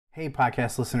Hey,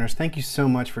 podcast listeners, thank you so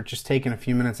much for just taking a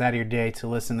few minutes out of your day to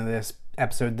listen to this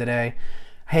episode today.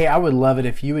 Hey, I would love it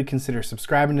if you would consider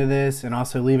subscribing to this and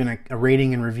also leaving a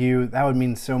rating and review. That would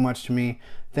mean so much to me.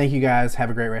 Thank you guys. Have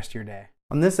a great rest of your day.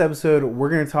 On this episode, we're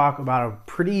going to talk about a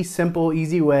pretty simple,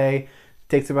 easy way. It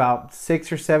takes about 6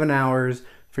 or 7 hours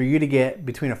for you to get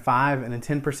between a 5 and a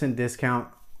 10% discount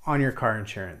on your car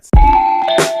insurance.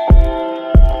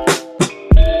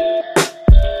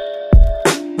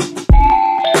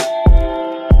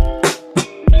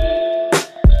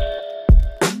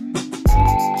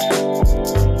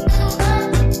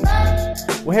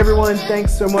 Well, hey everyone,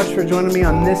 thanks so much for joining me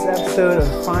on this episode of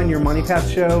the Find Your Money Path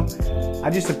show. I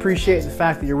just appreciate the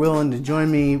fact that you're willing to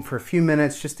join me for a few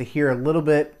minutes just to hear a little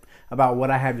bit about what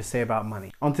I have to say about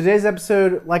money. On today's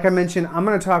episode, like I mentioned, I'm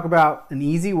going to talk about an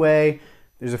easy way.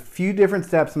 There's a few different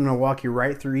steps. I'm going to walk you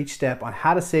right through each step on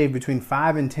how to save between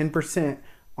 5 and 10%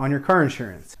 on your car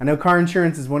insurance. I know car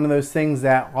insurance is one of those things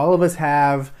that all of us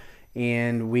have,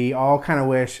 and we all kind of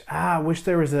wish, I wish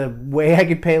there was a way I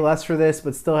could pay less for this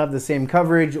but still have the same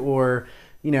coverage, or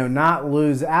not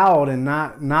lose out and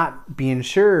not be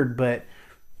insured. But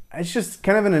it's just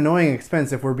kind of an annoying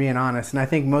expense if we're being honest, and I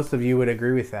think most of you would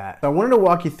agree with that. So I wanted to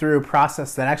walk you through a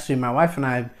process that actually my wife and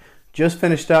I just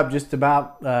finished up just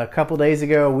about a couple days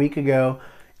ago, a week ago,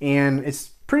 and it's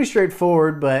pretty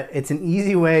straightforward, but it's an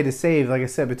easy way to save, like I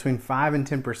said, between 5 and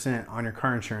 10% on your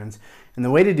car insurance. And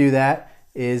the way to do that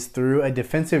is through a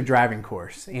defensive driving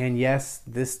course. And yes,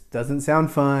 this doesn't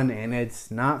sound fun, and it's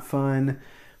not fun,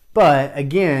 but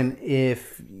again,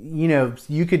 if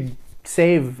you could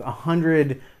save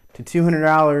 $100 to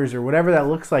 $200 or whatever that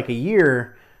looks like a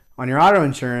year on your auto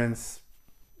insurance,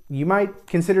 you might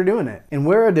consider doing it. And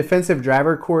where a defensive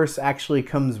driver course actually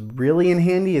comes really in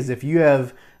handy is if you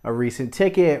have a recent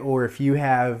ticket or if you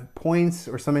have points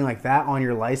or something like that on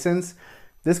your license.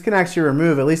 This can actually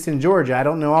remove, at least in Georgia, I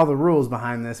don't know all the rules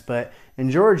behind this, but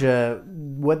in Georgia,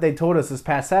 what they told us this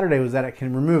past Saturday was that it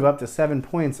can remove up to 7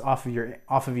 points off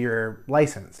of your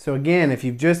license. So again, if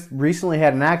you've just recently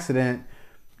had an accident,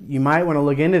 you might want to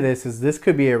look into this, as this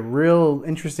could be a real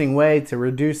interesting way to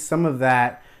reduce some of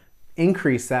that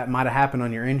increase that might have happened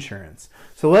on your insurance.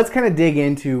 So let's kind of dig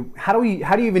into how do you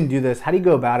even do this? How do you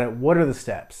go about it? What are the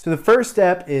steps? So the first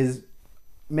step is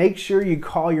make sure you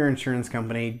call your insurance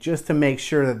company just to make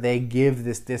sure that they give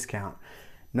this discount.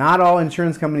 Not all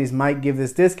insurance companies might give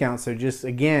this discount, so just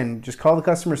call the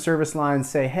customer service line,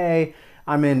 say, hey,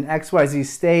 I'm in XYZ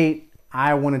state,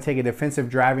 I want to take a defensive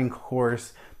driving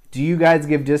course. Do you guys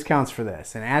give discounts for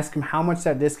this? And ask them how much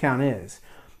that discount is.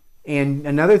 And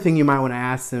another thing you might want to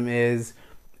ask them is,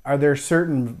 are there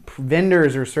certain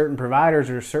vendors or certain providers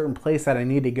or a certain place that I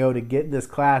need to go to get this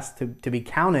class to be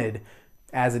counted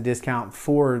as a discount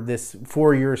for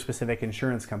your specific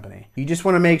insurance company? You just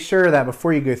want to make sure that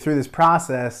before you go through this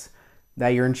process that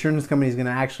your insurance company is going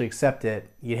to actually accept it.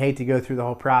 You'd hate to go through the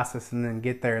whole process and then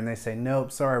get there and they say,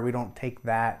 nope, sorry, we don't take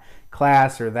that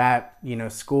class or that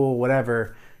school,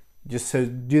 whatever. Just so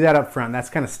do that up front. That's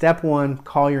kind of step one.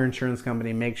 Call your insurance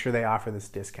company, make sure they offer this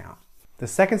discount. The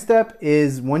second step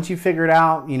is, once you figure it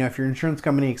out, if your insurance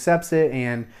company accepts it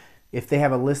and if they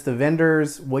have a list of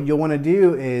vendors, what you'll want to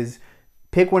do is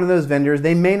pick one of those vendors.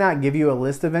 They may not give you a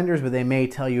list of vendors, but they may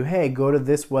tell you, hey, go to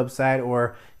this website,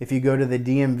 or if you go to the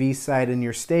DMV site in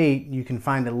your state, you can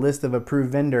find a list of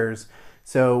approved vendors.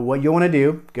 So what you'll want to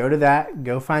do, go to that,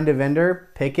 go find a vendor,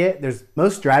 pick it.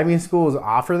 Most driving schools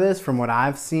offer this from what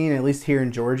I've seen, at least here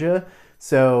in Georgia.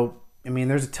 So,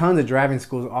 there's tons of driving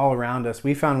schools all around us.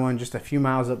 We found one just a few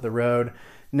miles up the road.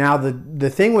 Now, the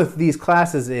thing with these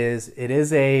classes is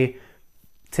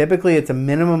typically it's a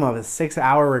minimum of a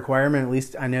 6-hour requirement. At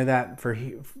least I know that for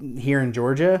here in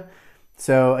Georgia.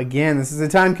 So again, this is a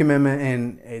time commitment,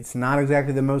 and it's not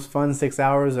exactly the most fun 6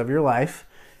 hours of your life.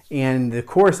 And the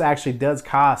course actually does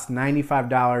cost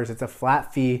 $95. It's a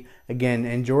flat fee, again,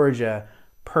 in Georgia,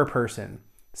 per person.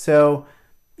 So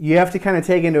you have to kind of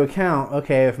take into account,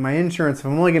 okay, if I'm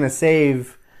only going to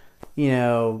save,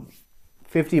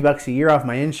 $50 a year off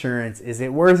my insurance, is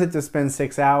it worth it to spend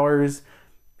 6 hours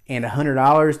and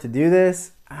 $100 to do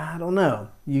this? I don't know.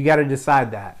 You got to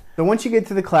decide that. So once you get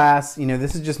to the class,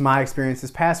 this is just my experience.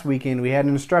 This past weekend, we had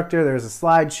an instructor. There was a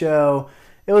slideshow.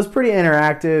 It was pretty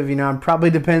interactive. It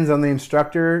probably depends on the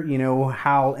instructor,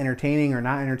 how entertaining or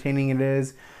not entertaining it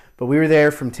is. But we were there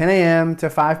from 10 a.m. to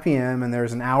 5 p.m. and there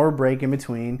was an hour break in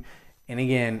between. And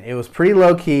again, it was pretty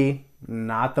low key,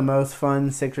 not the most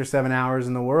fun 6 or 7 hours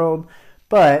in the world.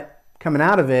 But coming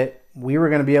out of it, we were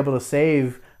going to be able to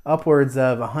save upwards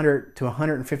of $100 to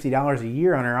 $150 a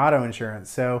year on our auto insurance.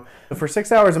 So for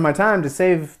 6 hours of my time to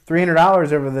save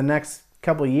 $300 over the next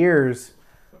couple of years,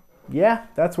 yeah,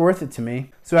 that's worth it to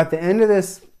me. So at the end of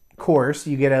this course,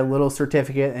 you get a little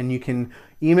certificate and you can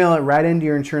email it right into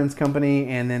your insurance company,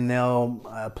 and then they'll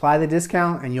apply the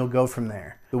discount and you'll go from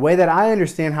there. The way that I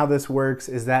understand how this works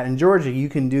is that in Georgia, you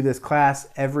can do this class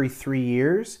every 3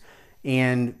 years,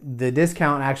 and the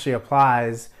discount actually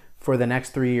applies for the next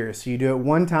 3 years. So you do it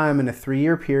one time in a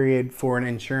 3-year period for an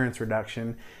insurance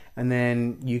reduction, and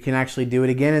then you can actually do it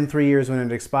again in 3 years when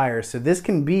it expires. So this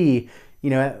can be,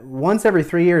 once every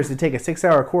 3 years to take a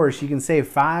 6-hour course, you can save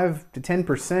 5 to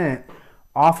 10%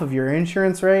 off of your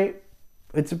insurance rate.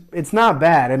 It's not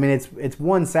bad. I mean, it's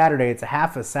one Saturday. It's a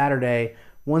half a Saturday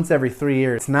once every 3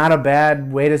 years. It's not a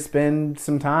bad way to spend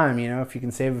some time, if you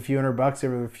can save a few $100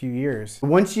 over a few years.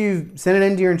 Once you send it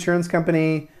into your insurance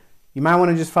company, you might want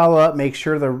to just follow up, make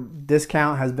sure the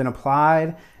discount has been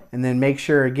applied, and then make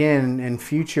sure again in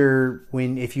future,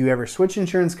 if you ever switch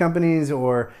insurance companies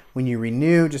or when you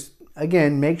renew, just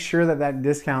again, make sure that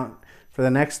discount for the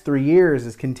next 3 years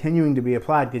is continuing to be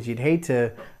applied, because you'd hate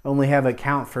to only have it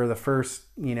count for the first,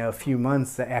 few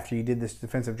months after you did this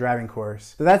defensive driving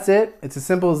course. So that's it. It's as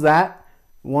simple as that.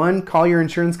 1, call your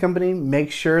insurance company.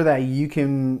 Make sure that you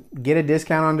can get a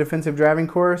discount on a defensive driving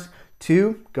course.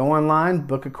 2, go online,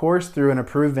 book a course through an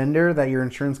approved vendor that your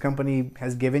insurance company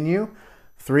has given you.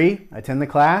 3, attend the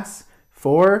class.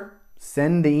 4,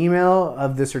 send the email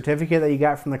of the certificate that you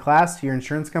got from the class to your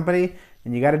insurance company,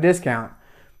 and you got a discount.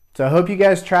 So I hope you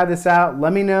guys try this out.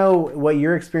 Let me know what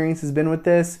your experience has been with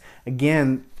this.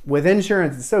 Again, with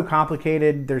insurance, it's so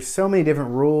complicated. There's so many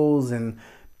different rules, and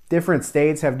different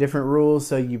states have different rules.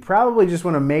 So you probably just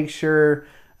want to make sure,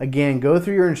 again, go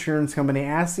through your insurance company,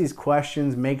 ask these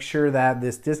questions, make sure that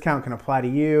this discount can apply to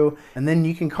you. And then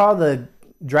you can call the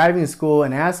driving school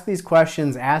and ask these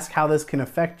questions, ask how this can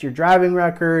affect your driving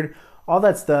record, all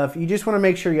that stuff. You just want to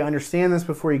make sure you understand this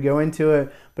before you go into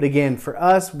it. But again, for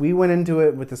us, we went into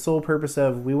it with the sole purpose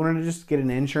of we wanted to just get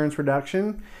an insurance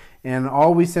reduction. And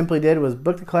all we simply did was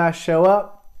book the class, show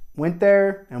up, went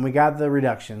there, and we got the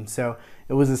reduction. So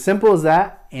it was as simple as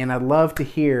that. And I'd love to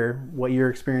hear what your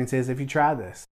experience is if you try this.